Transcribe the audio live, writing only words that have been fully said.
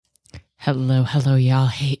Hello, y'all.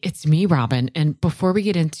 Hey, it's me, Robin. And before we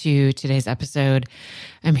get into today's episode,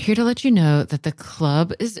 I'm here to let you know that the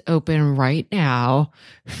club is open right now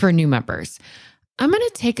for new members. I'm going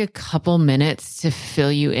to take a couple minutes to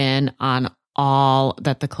fill you in on all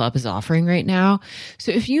that the club is offering right now.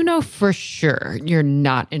 So if you know for sure you're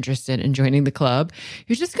not interested in joining the club,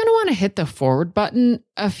 you're just going to want to hit the forward button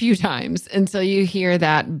a few times until you hear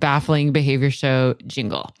that baffling behavior show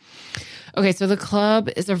jingle. Okay, so the club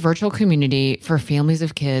is a virtual community for families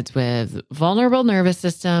of kids with vulnerable nervous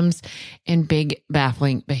systems and big,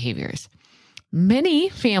 baffling behaviors. Many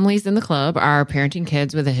families in the club are parenting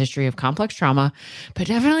kids with a history of complex trauma, but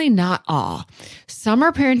definitely not all. Some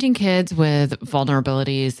are parenting kids with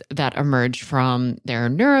vulnerabilities that emerge from their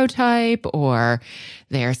neurotype or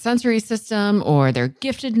their sensory system or their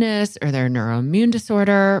giftedness or their neuroimmune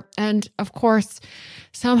disorder. And of course,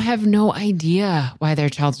 some have no idea why their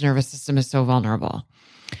child's nervous system is so vulnerable.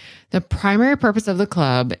 The primary purpose of the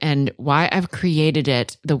club and why I've created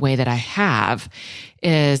it the way that I have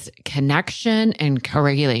is connection and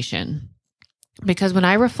co-regulation. Because when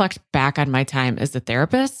I reflect back on my time as a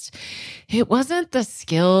therapist, it wasn't the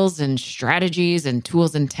skills and strategies and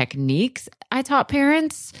tools and techniques I taught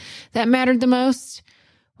parents that mattered the most.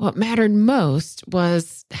 What mattered most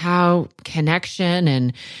was how connection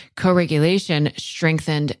and co-regulation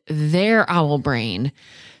strengthened their owl brain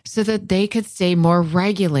so that they could stay more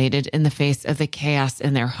regulated in the face of the chaos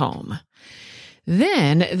in their home.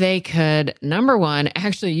 Then they could, number one,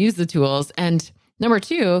 actually use the tools, and number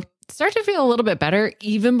two, start to feel a little bit better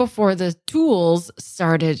even before the tools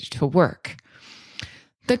started to work.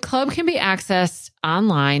 The club can be accessed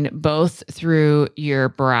online, both through your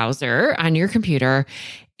browser on your computer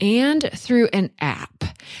and through an app.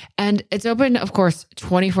 And it's open, of course,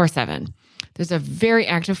 24/7. There's a very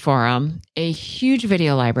active forum, a huge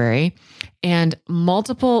video library, and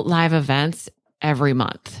multiple live events every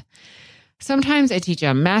month. Sometimes I teach a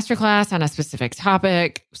masterclass on a specific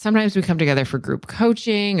topic. Sometimes we come together for group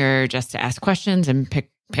coaching or just to ask questions and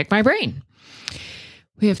pick my brain.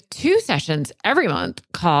 We have 2 sessions every month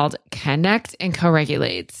called Connect and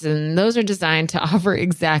Co-Regulates, and those are designed to offer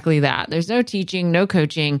exactly that. There's no teaching, no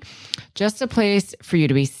coaching, just a place for you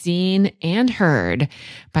to be seen and heard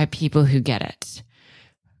by people who get it.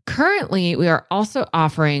 Currently, we are also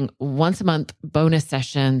offering once a month bonus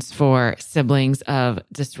sessions for siblings of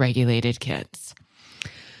dysregulated kids.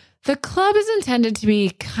 The club is intended to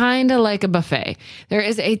be kind of like a buffet. There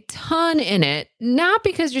is a ton in it, not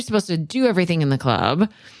because you're supposed to do everything in the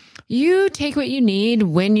club. You take what you need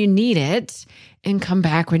when you need it and come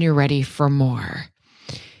back when you're ready for more.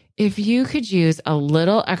 If you could use a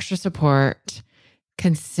little extra support,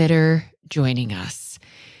 consider joining us.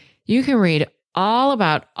 You can read all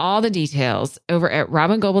about all the details over at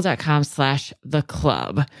robingoble.com/the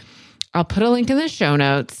club. I'll put a link in the show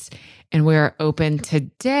notes. And we're open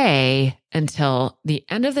today until the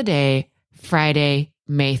end of the day, Friday,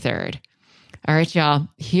 May 3rd. All right, y'all,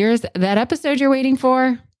 here's that episode you're waiting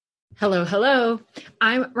for. Hello.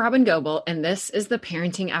 I'm Robin Goble, and this is the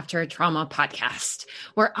Parenting After a Trauma podcast,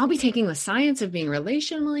 where I'll be taking the science of being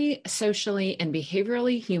relationally, socially, and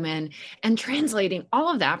behaviorally human and translating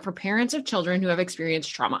all of that for parents of children who have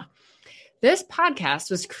experienced trauma. This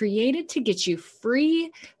podcast was created to get you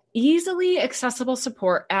free, easily accessible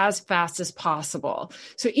support as fast as possible.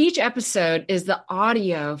 So each episode is the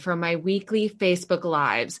audio from my weekly Facebook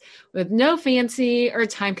Lives with no fancy or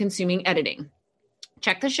time-consuming editing.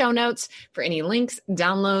 Check the show notes for any links,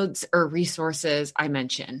 downloads, or resources I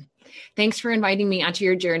mention. Thanks for inviting me onto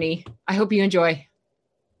your journey. I hope you enjoy.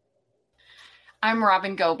 I'm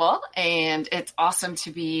Robin Goble, and it's awesome to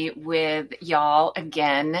be with y'all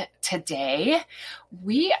again today.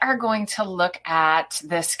 We are going to look at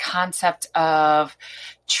this concept of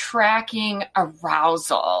tracking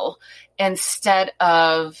arousal instead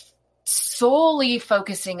of solely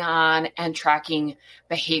focusing on and tracking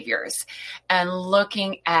behaviors and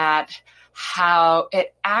looking at how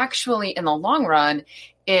it actually, in the long run,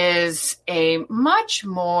 is a much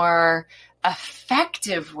more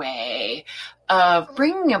effective way of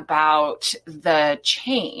bringing about the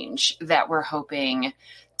change that we're hoping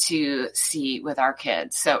to see with our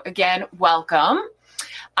kids. So again, welcome.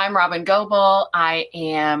 I'm Robin Goble. I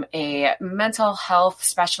am a mental health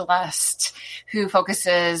specialist who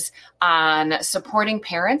focuses on supporting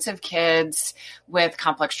parents of kids with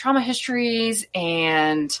complex trauma histories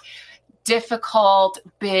and difficult,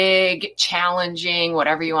 big, challenging,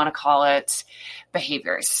 whatever you want to call it,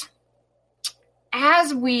 behaviors.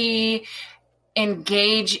 As we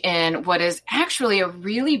engage in what is actually a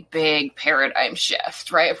really big paradigm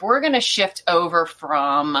shift, right? If we're going to shift over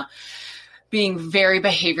from being very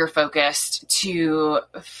behavior focused to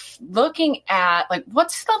looking at like,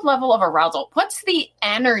 what's the level of arousal? What's the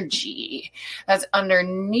energy that's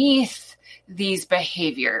underneath these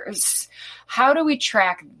behaviors? How do we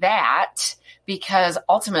track that? Because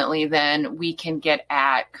ultimately then we can get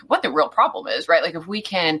at what the real problem is, right? Like if we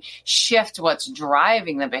can shift what's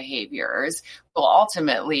driving the behaviors, we'll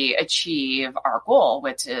ultimately achieve our goal,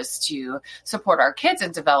 which is to support our kids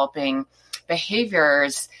in developing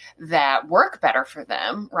behaviors that work better for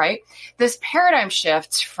them, right? This paradigm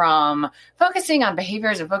shift from focusing on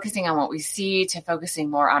behaviors and focusing on what we see to focusing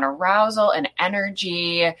more on arousal and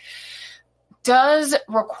energy does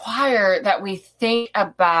require that we think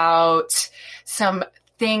about some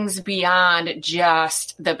things beyond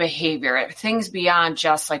just the behavior, things beyond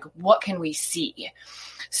just like, what can we see?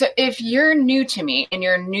 So if you're new to me and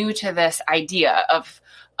you're new to this idea of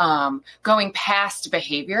going past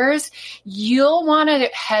behaviors, you'll want to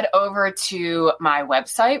head over to my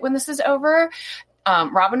website when this is over,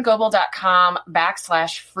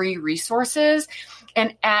 robingoebel.com/free resources.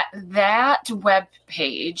 And at that web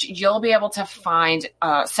page, you'll be able to find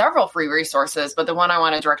several free resources, but the one I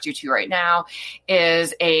want to direct you to right now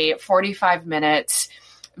is a 45-minute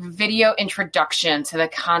video introduction to the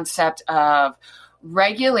concept of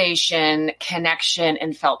regulation, connection,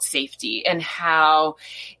 and felt safety, and how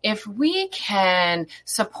if we can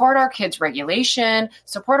support our kids' regulation,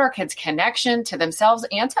 support our kids' connection to themselves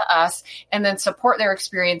and to us, and then support their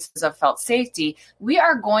experiences of felt safety, we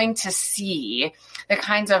are going to see the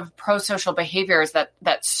kinds of pro-social behaviors that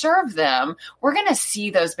serve them. We're going to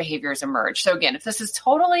see those behaviors emerge. So again, if this is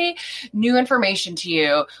totally new information to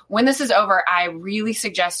you, when this is over, I really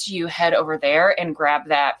suggest you head over there and grab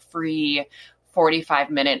that free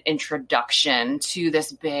 45-minute introduction to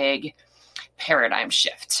this big paradigm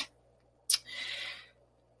shift.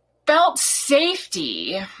 Felt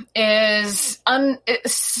safety is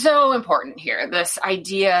so important here. This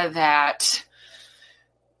idea that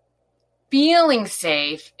feeling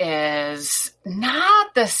safe is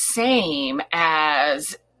not the same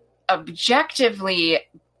as objectively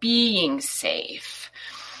being safe.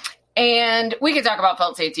 And we could talk about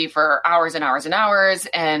felt safety for hours and hours and hours,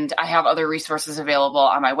 and I have other resources available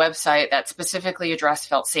on my website that specifically address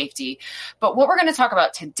felt safety. But what we're going to talk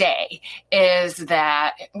about today is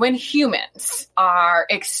that when humans are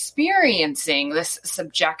experiencing this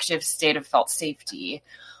subjective state of felt safety,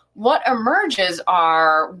 what emerges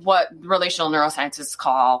are what relational neuroscientists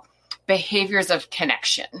call behaviors of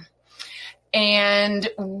connection. And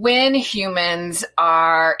when humans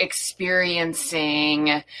are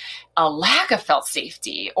experiencing a lack of felt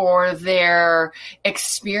safety, or they're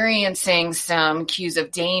experiencing some cues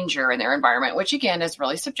of danger in their environment, which again is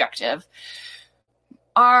really subjective,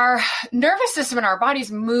 our nervous system and our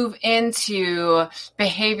bodies move into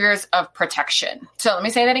behaviors of protection. So let me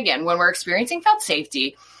say that again. When we're experiencing felt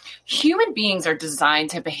safety, human beings are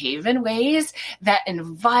designed to behave in ways that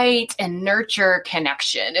invite and nurture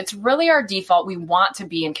connection. It's really our default. We want to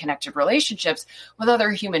be in connected relationships with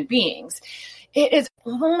other human beings. It is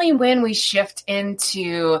only when we shift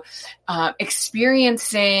into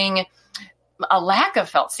experiencing a lack of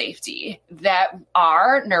felt safety that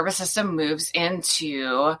our nervous system moves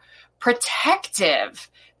into protective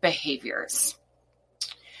behaviors.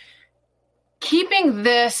 Keeping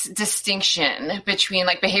this distinction between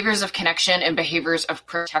like behaviors of connection and behaviors of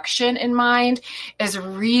protection in mind is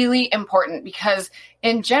really important, because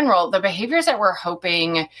in general, the behaviors that we're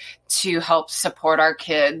hoping to help support our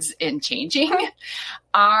kids in changing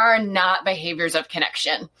are not behaviors of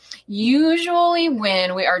connection. Usually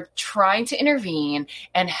when we are trying to intervene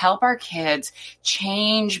and help our kids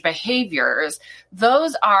change behaviors,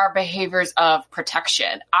 those are behaviors of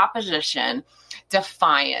protection, opposition,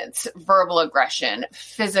 defiance, verbal aggression,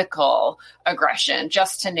 physical aggression,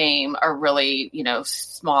 just to name a really,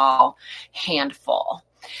 small handful.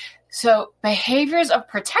 So behaviors of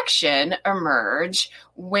protection emerge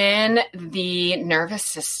when the nervous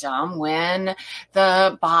system, when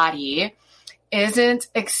the body isn't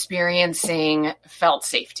experiencing felt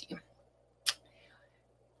safety.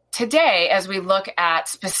 Today, as we look at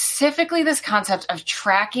specifically this concept of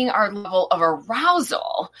tracking our level of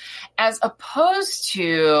arousal, as opposed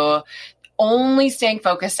to only staying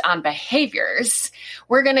focused on behaviors,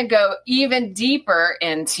 we're going to go even deeper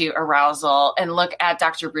into arousal and look at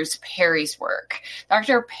Dr. Bruce Perry's work.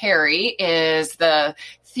 Dr. Perry is the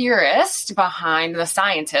theorist behind, the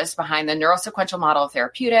scientist behind the neurosequential model of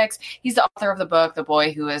therapeutics. He's the author of the book, The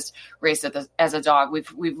Boy Who Was Raised as a Dog.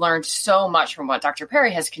 We've learned so much from what Dr.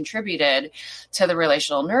 Perry has contributed to the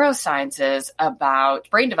relational neurosciences about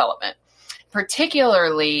brain development.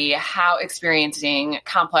 particularly how experiencing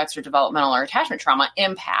complex or developmental or attachment trauma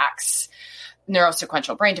impacts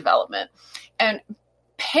neurosequential brain development. And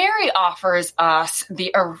Perry offers us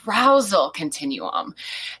the arousal continuum.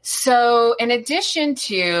 So in addition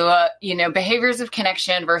to, behaviors of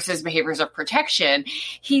connection versus behaviors of protection,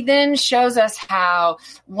 he then shows us how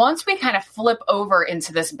once we kind of flip over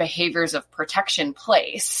into this behaviors of protection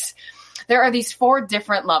place, there are these 4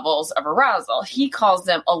 different levels of arousal. He calls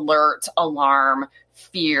them alert, alarm,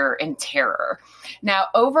 fear, and terror. Now,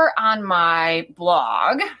 over on my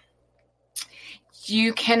blog,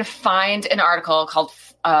 you can find an article called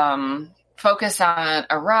Focus on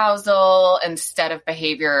Arousal Instead of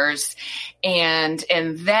Behaviors. And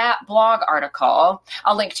in that blog article,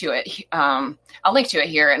 I'll link to it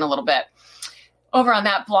here in a little bit. Over on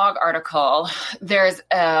that blog article, there's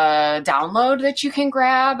a download that you can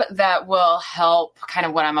grab that will help kind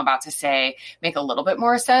of what I'm about to say make a little bit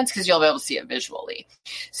more sense, because you'll be able to see it visually.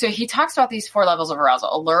 So he talks about these 4 levels of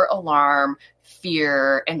arousal: alert, alarm,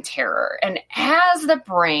 fear, and terror. And as the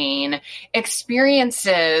brain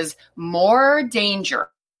experiences more danger,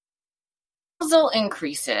 arousal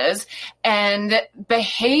increases and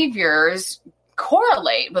behaviors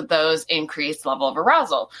correlate with those increased level of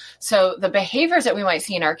arousal. So the behaviors that we might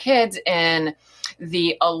see in our kids in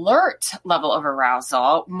the alert level of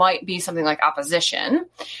arousal might be something like opposition.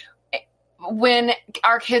 When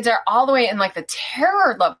our kids are all the way in like the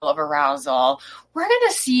terror level of arousal, we're going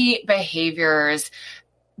to see behaviors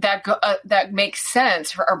that make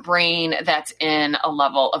sense for our brain that's in a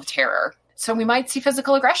level of terror. So we might see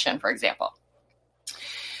physical aggression, for example.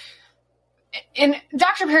 In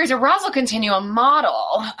Dr. Perry's arousal continuum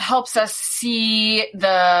model helps us see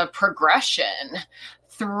the progression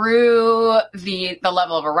through the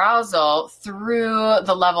level of arousal, through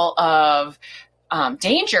the level of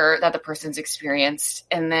danger that the person's experienced.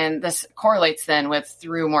 And then this correlates then with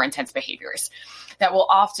through more intense behaviors that will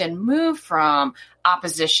often move from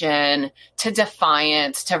opposition to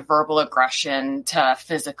defiance to verbal aggression to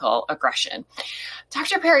physical aggression.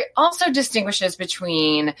 Dr. Perry also distinguishes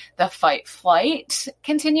between the fight-flight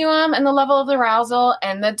continuum and the level of arousal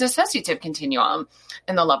and the dissociative continuum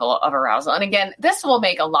and the level of arousal. And again, this will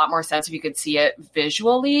make a lot more sense if you could see it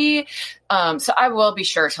visually. So I will be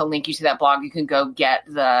sure to link you to that blog. You can go get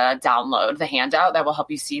the download, the handout that will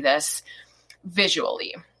help you see this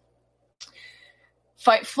visually.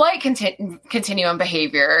 Fight-flight continuum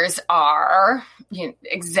behaviors are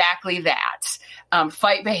exactly that.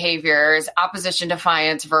 Fight behaviors, opposition,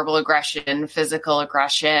 defiance, verbal aggression, physical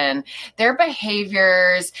aggression. They're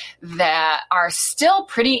behaviors that are still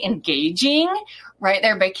pretty engaging, right?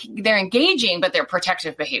 They're engaging, but they're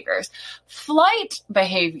protective behaviors. Flight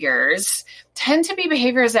behaviors tend to be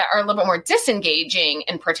behaviors that are a little bit more disengaging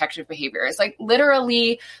and protective behaviors, like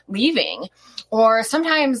literally leaving. Or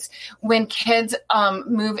sometimes when kids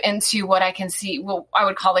move into what I can see, I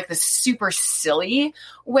would call like the super silly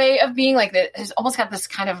way of being, like it's almost got this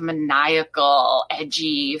kind of maniacal,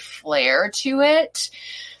 edgy flair to it.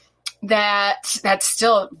 That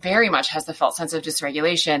still very much has the felt sense of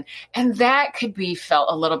dysregulation. And that could be felt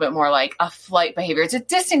a little bit more like a flight behavior. It's a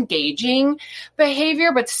disengaging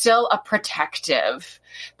behavior, but still a protective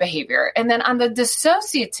behavior. And then on the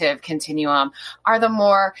dissociative continuum are the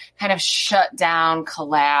more kind of shut down,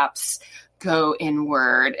 collapse, go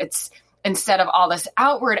inward. It's instead of all this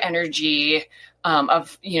outward energy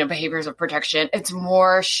of behaviors of protection, it's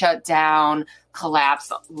more shut down,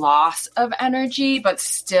 collapse, loss of energy, but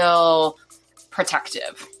still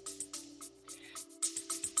protective.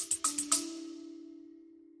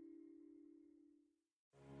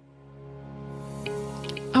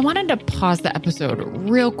 I wanted to pause the episode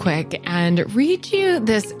real quick and read you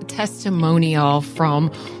this testimonial from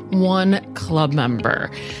one club member.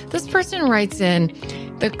 This person writes in,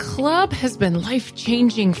 "The club has been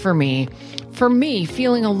life-changing for me. For me,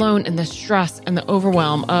 feeling alone in the stress and the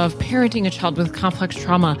overwhelm of parenting a child with complex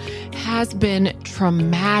trauma has been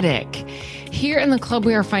traumatic. Here in the club,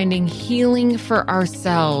 we are finding healing for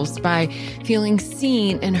ourselves by feeling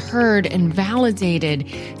seen and heard and validated,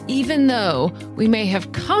 even though we may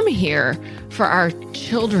have come here for our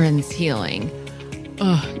children's healing."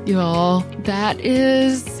 Y'all, that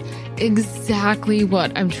is exactly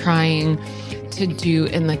what I'm trying to do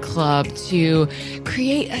in the club, to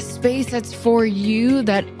create a space that's for you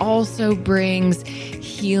that also brings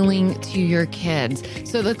healing to your kids.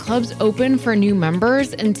 So the club's open for new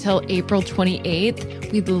members until April 28th.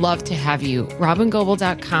 We'd love to have you.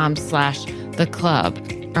 robingoble.com/the club.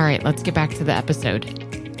 All right, let's get back to the episode.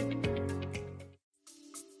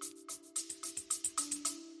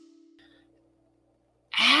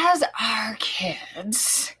 As our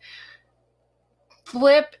kids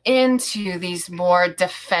flip into these more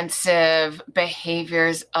defensive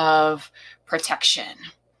behaviors of protection.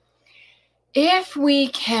 If we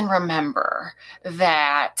can remember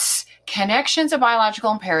that connection's a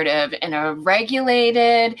biological imperative and a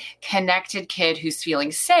regulated, connected kid who's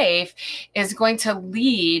feeling safe is going to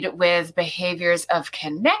lead with behaviors of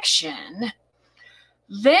connection,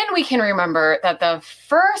 then we can remember that the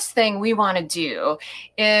first thing we want to do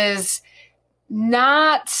is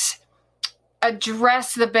not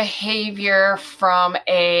address the behavior from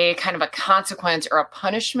a kind of a consequence or a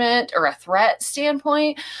punishment or a threat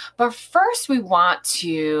standpoint. But first, we want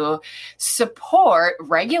to support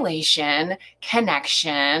regulation,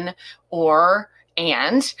 connection,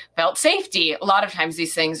 and felt safety. A lot of times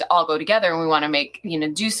these things all go together, and we want to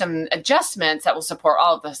do some adjustments that will support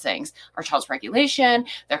all of those things: our child's regulation,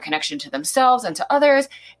 their connection to themselves and to others,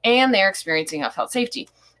 and their experiencing of felt safety.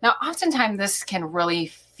 Now, oftentimes this can really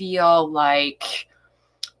feel like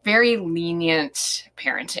very lenient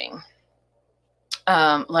parenting.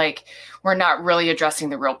 Like we're not really addressing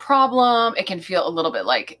the real problem. It can feel a little bit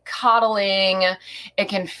like coddling. It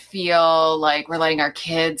can feel like we're letting our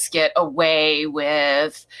kids get away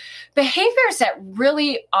with behaviors that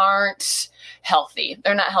really aren't healthy.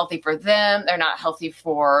 They're not healthy for them. They're not healthy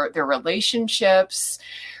for their relationships.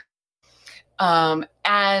 And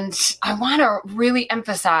I want to really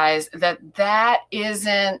emphasize that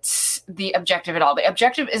isn't the objective at all. The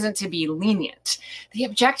objective isn't to be lenient. The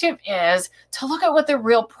objective is to look at what the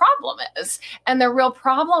real problem is. And the real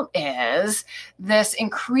problem is this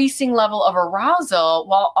increasing level of arousal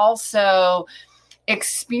while also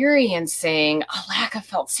experiencing a lack of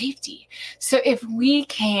felt safety. So if we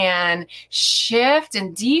can shift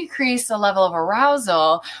and decrease the level of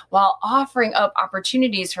arousal while offering up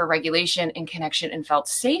opportunities for regulation and connection and felt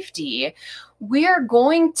safety, we're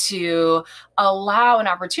going to allow an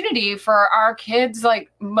opportunity for our kids'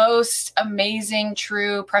 most amazing,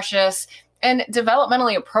 true, precious, and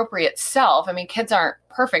developmentally appropriate self. I mean, kids aren't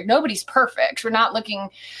perfect. Nobody's perfect. We're not looking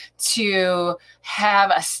to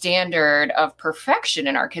have a standard of perfection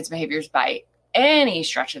in our kids' behaviors by any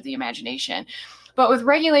stretch of the imagination. But with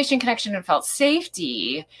regulation, connection, and felt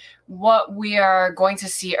safety, what we are going to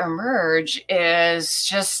see emerge is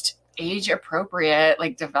just age-appropriate,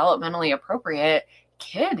 developmentally appropriate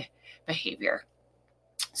kid behavior.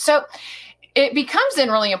 So it becomes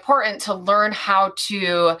then really important to learn how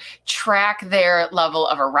to track their level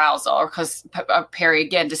of arousal, because Perry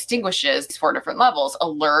again distinguishes these 4 different levels: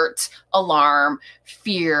 alert, alarm,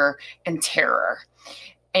 fear, and terror.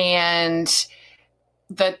 And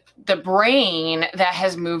the brain that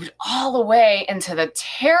has moved all the way into the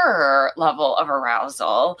terror level of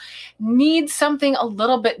arousal needs something a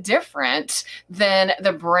little bit different than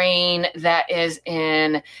the brain that is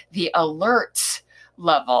in the alert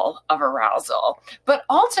level of arousal. But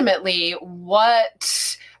ultimately,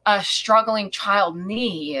 what a struggling child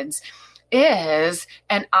needs is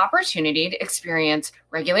an opportunity to experience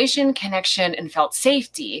regulation, connection, and felt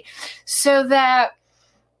safety so that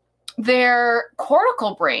their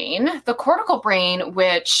cortical brain,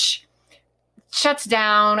 which shuts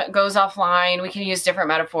down, goes offline, we can use different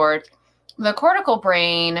metaphors. The cortical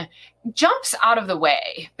brain jumps out of the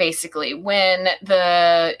way, basically, when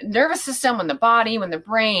the nervous system, when the body, when the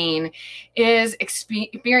brain is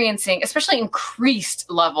experiencing, especially increased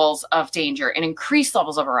levels of danger and increased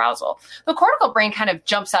levels of arousal. The cortical brain kind of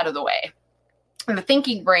jumps out of the way. And the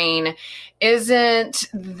thinking brain isn't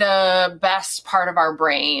the best part of our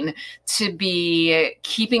brain to be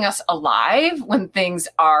keeping us alive when things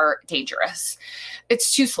are dangerous.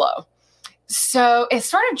 It's too slow. So it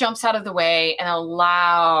sort of jumps out of the way and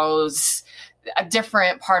allows a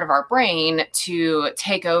different part of our brain to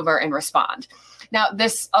take over and respond. Now,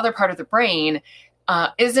 this other part of the brain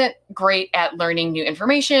isn't great at learning new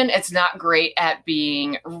information. It's not great at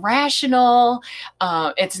being rational.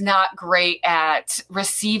 It's not great at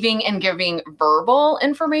receiving and giving verbal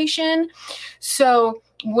information. So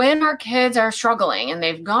when our kids are struggling and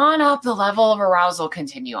they've gone up the level of arousal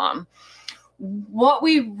continuum, what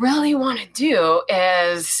we really want to do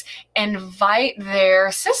is invite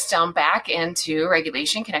their system back into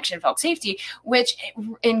regulation, connection, felt safety, which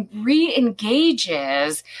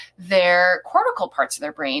re-engages their cortical parts of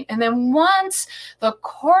their brain. And then once the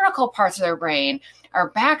cortical parts of their brain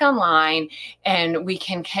are back online and we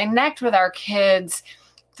can connect with our kids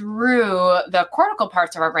through the cortical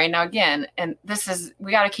parts of our brain. Now, again, and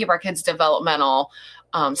we got to keep our kids' developmental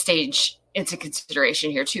stage into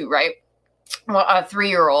consideration here too, right? Well, a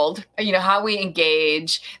 3-year-old, how we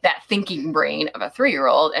engage that thinking brain of a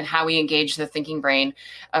 3-year-old and how we engage the thinking brain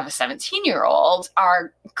of a 17-year-old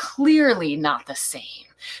are clearly not the same.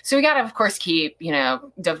 So we got to, of course, keep,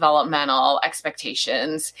 developmental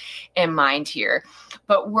expectations in mind here.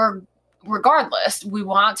 But regardless, we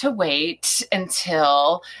want to wait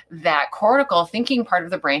until that cortical thinking part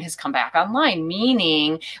of the brain has come back online,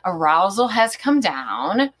 meaning arousal has come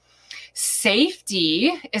down,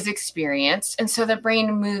 safety is experienced, and so the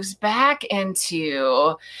brain moves back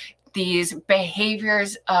into these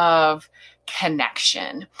behaviors of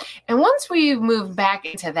connection. And once we move back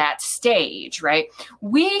into that stage, right,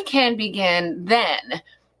 we can begin then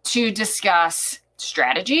to discuss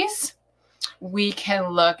strategies. We can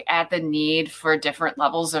look at the need for different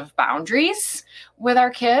levels of boundaries with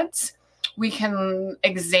our kids. We can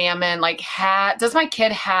examine, does my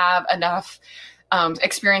kid have enough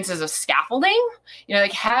experiences of scaffolding?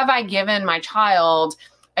 Have I given my child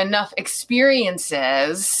enough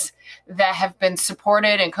experiences that have been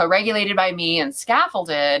supported and co-regulated by me and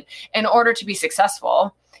scaffolded in order to be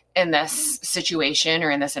successful in this situation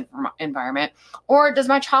or in this environment? Or does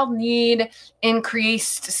my child need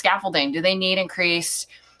increased scaffolding? Do they need increased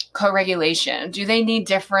co-regulation? Do they need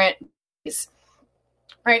different ways?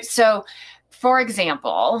 Right. So, for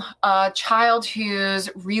example, a child who's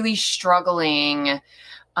really struggling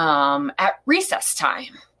at recess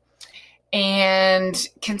time and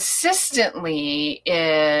consistently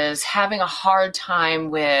is having a hard time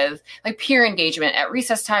with peer engagement at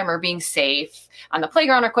recess time, or being safe on the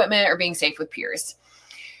playground equipment, or being safe with peers.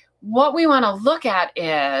 What we want to look at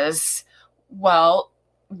is, well,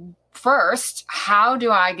 first, how do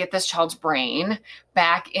I get this child's brain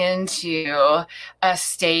back into a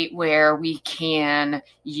state where we can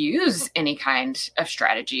use any kind of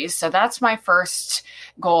strategies? So that's my first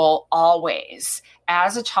goal always.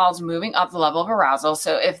 As a child's moving up the level of arousal,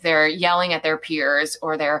 so if they're yelling at their peers,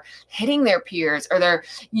 or they're hitting their peers, or they're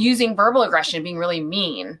using verbal aggression, being really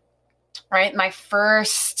mean, right? My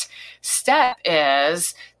first step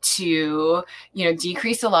is to,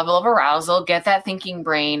 decrease the level of arousal, get that thinking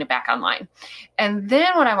brain back online. And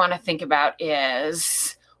then what I want to think about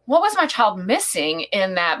is, what was my child missing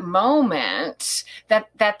in that moment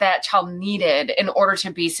that child needed in order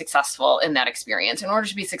to be successful in that experience, in order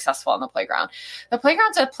to be successful on the playground? The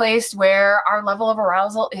playground's a place where our level of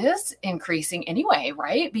arousal is increasing anyway,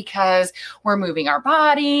 right? Because we're moving our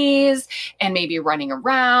bodies and maybe running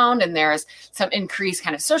around, and there's some increased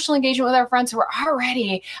kind of social engagement with our friends. So we're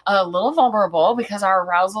already a little vulnerable because our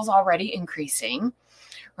arousal is already increasing.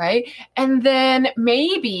 Right. And then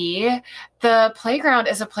maybe the playground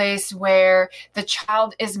is a place where the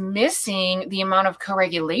child is missing the amount of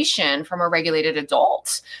co-regulation from a regulated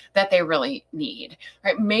adult that they really need.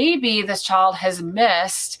 Right. Maybe this child has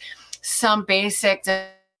missed some basic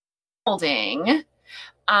building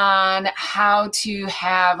on how to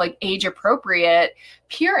have age appropriate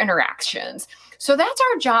peer interactions. So that's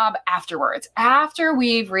our job afterwards. After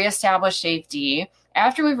we've reestablished safety,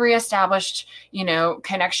 after we've reestablished,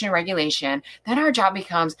 connection and regulation, then our job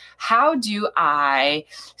becomes, how do I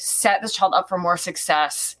set this child up for more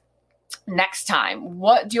success next time?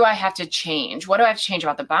 What do I have to change? What do I have to change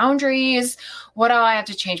about the boundaries? What do I have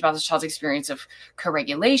to change about this child's experience of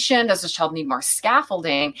co-regulation? Does this child need more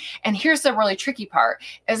scaffolding? And here's the really tricky part,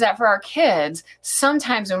 is that for our kids,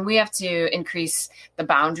 sometimes when we have to increase the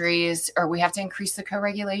boundaries, or we have to increase the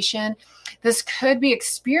co-regulation, this could be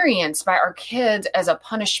experienced by our kids as a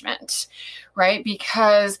punishment, right?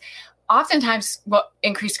 Because oftentimes what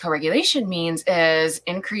increased co-regulation means is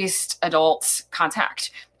increased adult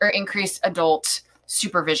contact or increased adult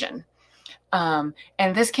supervision. And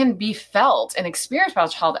this can be felt and experienced by a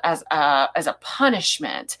child as a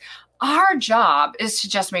punishment. Our job is to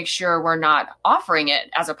just make sure we're not offering it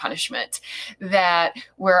as a punishment, that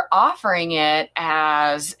we're offering it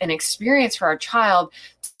as an experience for our child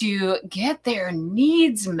to get their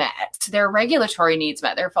needs met, their regulatory needs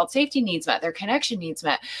met, their felt safety needs met, their connection needs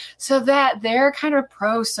met, so that their kind of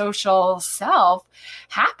pro-social self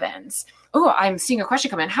happens. Oh, I'm seeing a question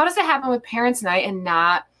come in. How does it happen with parents' night and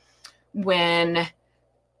not with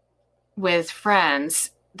friends?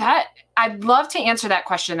 That I'd love to answer that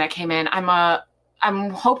question that came in. I'm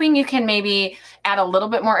hoping you can maybe add a little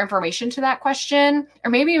bit more information to that question, or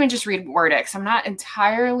maybe even just reword it, because I'm not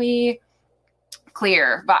entirely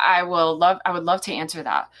clear, but I would love to answer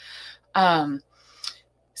that.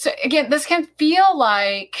 So again, this can feel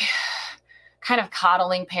like kind of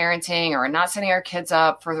coddling parenting, or not setting our kids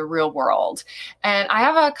up for the real world. And I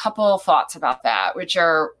have a couple thoughts about that, which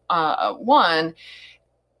are, one,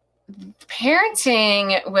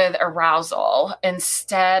 parenting with arousal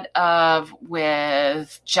instead of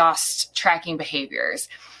with just tracking behaviors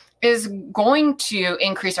is going to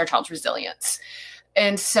increase our child's resilience.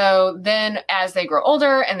 And so then as they grow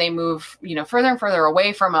older and they move, further and further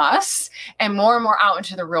away from us and more out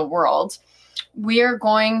into the real world,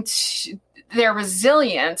 their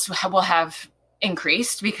resilience will have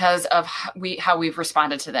increased because of how we've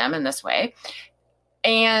responded to them in this way.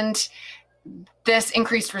 And this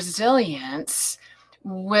increased resilience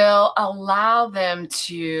will allow them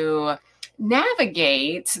to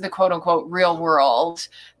navigate the quote unquote real world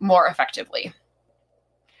more effectively.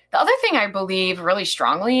 The other thing I believe really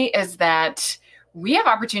strongly is that we have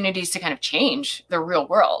opportunities to kind of change the real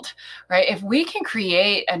world, right? If we can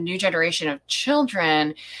create a new generation of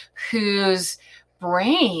children whose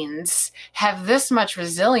brains have this much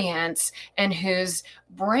resilience and whose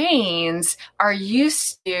brains are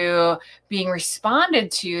used to being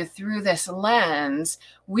responded to through this lens,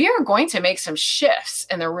 we are going to make some shifts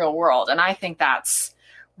in the real world. And I think that's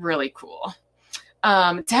really cool.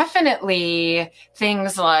 Definitely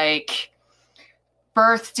things like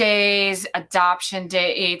birthdays, adoption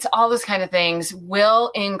dates, all those kind of things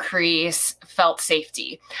will increase felt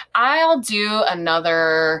safety. I'll do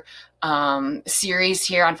another series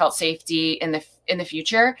here on felt safety in the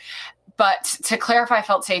future. But to clarify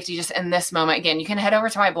felt safety just in this moment, again, you can head over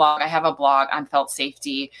to my blog. I have a blog on felt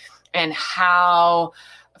safety and how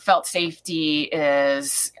felt safety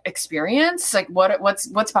is experienced, like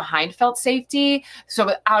what's behind felt safety. So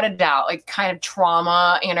without a doubt, like kind of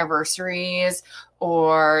trauma anniversaries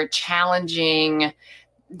or challenging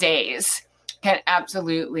days can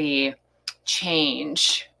absolutely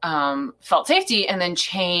change felt safety and then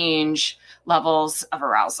change levels of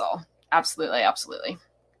arousal. Absolutely.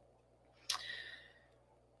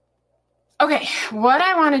 Okay, what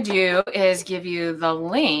I want to do is give you the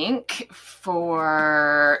link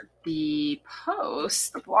for the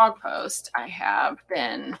blog post I have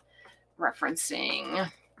been referencing.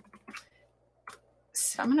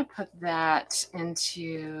 So I'm going to put that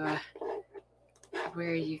into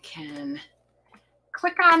where you can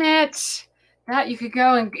click on it. That you could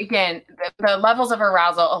go and, again, the levels of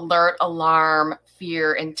arousal, alert, alarm,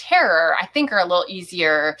 fear, and terror, I think are a little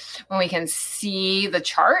easier when we can see the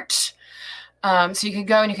chart. So you can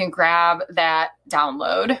go and you can grab that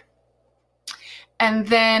download. And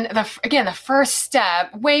then the first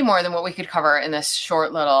step, way more than what we could cover in this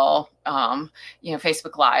short little,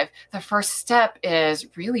 Facebook Live. The first step is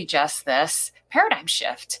really just this paradigm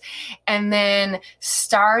shift. And then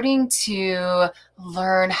starting to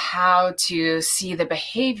learn how to see the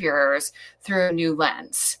behaviors through a new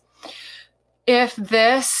lens. If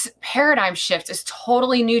this paradigm shift is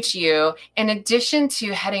totally new to you, in addition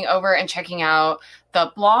to heading over and checking out the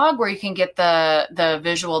blog where you can get the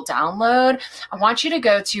visual download, I want you to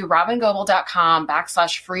go to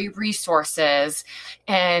robingoebel.com/free resources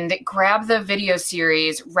and grab the video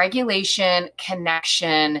series, Regulation,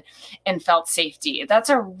 Connection, and Felt Safety. That's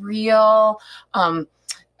a real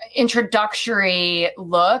introductory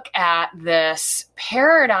look at this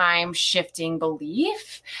paradigm shifting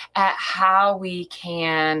belief, at how we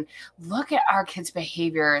can look at our kids'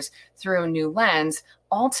 behaviors through a new lens,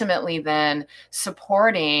 ultimately then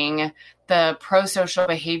supporting the pro-social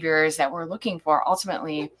behaviors that we're looking for,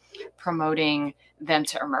 ultimately promoting them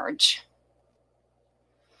to emerge.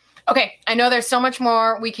 Okay, I know there's so much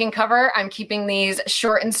more we can cover. I'm keeping these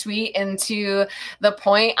short and sweet and to the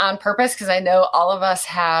point on purpose because I know all of us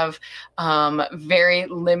have very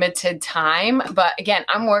limited time. But again,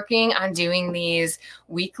 I'm working on doing these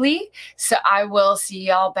weekly. So I will see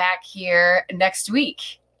y'all back here next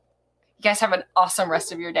week. You guys have an awesome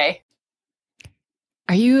rest of your day.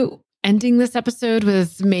 Are you ending this episode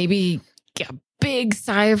with maybe a big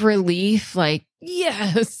sigh of relief? Like,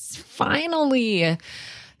 yes, finally.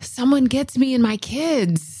 Someone gets me and my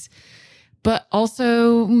kids, but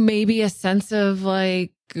also maybe a sense of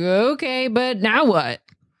like, okay, but now what?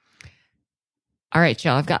 All right,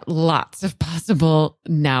 y'all, I've got lots of possible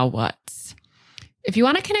now whats. If you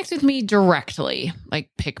want to connect with me directly, like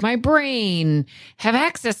pick my brain, have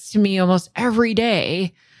access to me almost every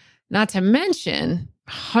day, not to mention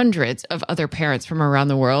hundreds of other parents from around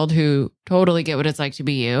the world who totally get what it's like to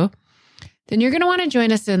be you, then you're going to want to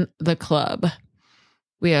join us in the club.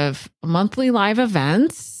 We have monthly live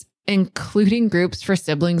events, including groups for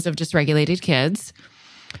siblings of dysregulated kids,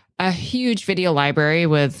 a huge video library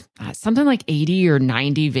with something like 80 or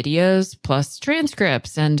 90 videos, plus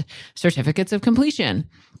transcripts and certificates of completion.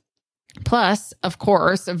 Plus, of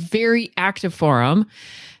course, a very active forum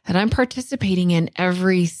that I'm participating in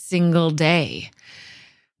every single day.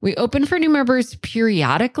 We open for new members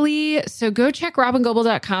periodically, so go check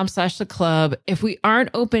robingoebel.com/the club. If we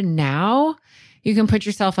aren't open now, you can put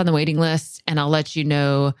yourself on the waiting list and I'll let you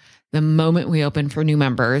know the moment we open for new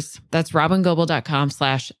members. That's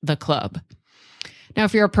robingoble.com/theclub. Now,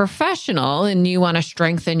 if you're a professional and you want to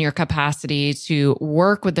strengthen your capacity to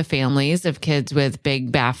work with the families of kids with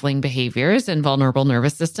big, baffling behaviors and vulnerable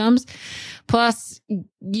nervous systems, plus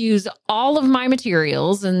use all of my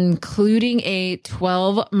materials, including a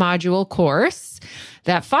 12-module course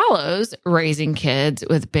that follows raising kids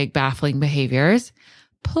with big, baffling behaviors,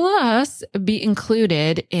 plus be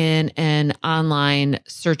included in an online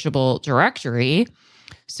searchable directory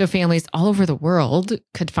so families all over the world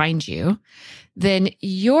could find you, then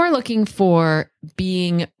you're looking for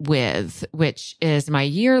Being With, which is my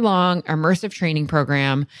year-long immersive training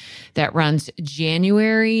program that runs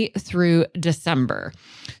January through December.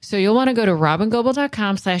 So you'll want to go to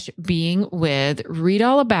robingoble.com/beingwith, read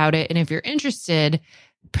all about it. And if you're interested,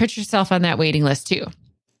 put yourself on that waiting list too.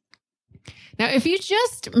 Now, if you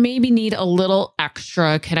just maybe need a little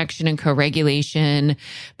extra connection and co-regulation,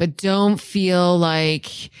 but don't feel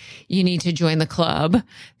like you need to join the club,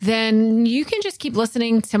 then you can just keep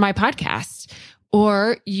listening to my podcast.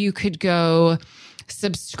 Or you could go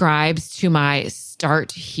subscribe to my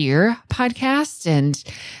Start Here podcast, and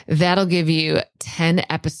that'll give you 10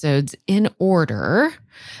 episodes in order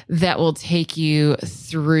that will take you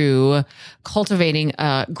through cultivating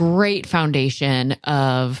a great foundation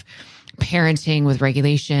of parenting with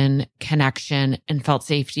regulation, connection, and felt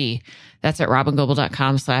safety. That's at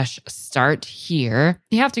robingoble.com/start here.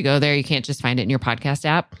 You have to go there. You can't just find it in your podcast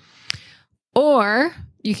app. Or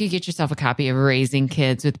you could get yourself a copy of Raising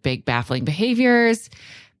Kids with Big Baffling Behaviors,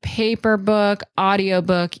 paper book,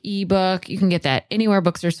 audiobook, ebook. You can get that anywhere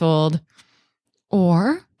books are sold.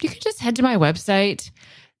 Or you can just head to my website,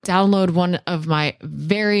 download one of my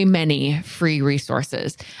very many free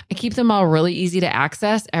resources. I keep them all really easy to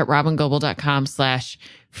access at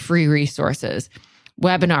robingoble.com/free resources.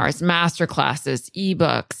 Webinars, masterclasses,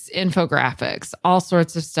 ebooks, infographics, all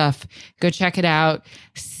sorts of stuff. Go check it out.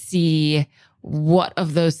 See what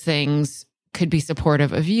of those things could be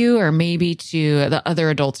supportive of you or maybe to the other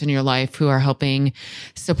adults in your life who are helping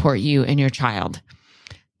support you and your child.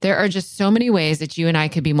 There are just so many ways that you and I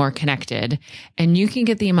could be more connected, and you can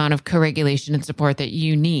get the amount of co-regulation and support that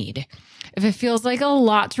you need. If it feels like a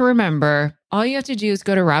lot to remember, all you have to do is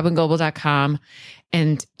go to robingoble.com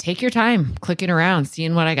and take your time clicking around,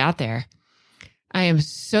 seeing what I got there. I am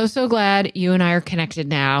so glad you and I are connected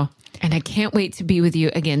now, and I can't wait to be with you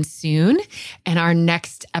again soon in our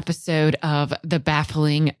next episode of the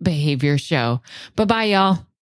Baffling Behavior Show. Bye-bye, y'all.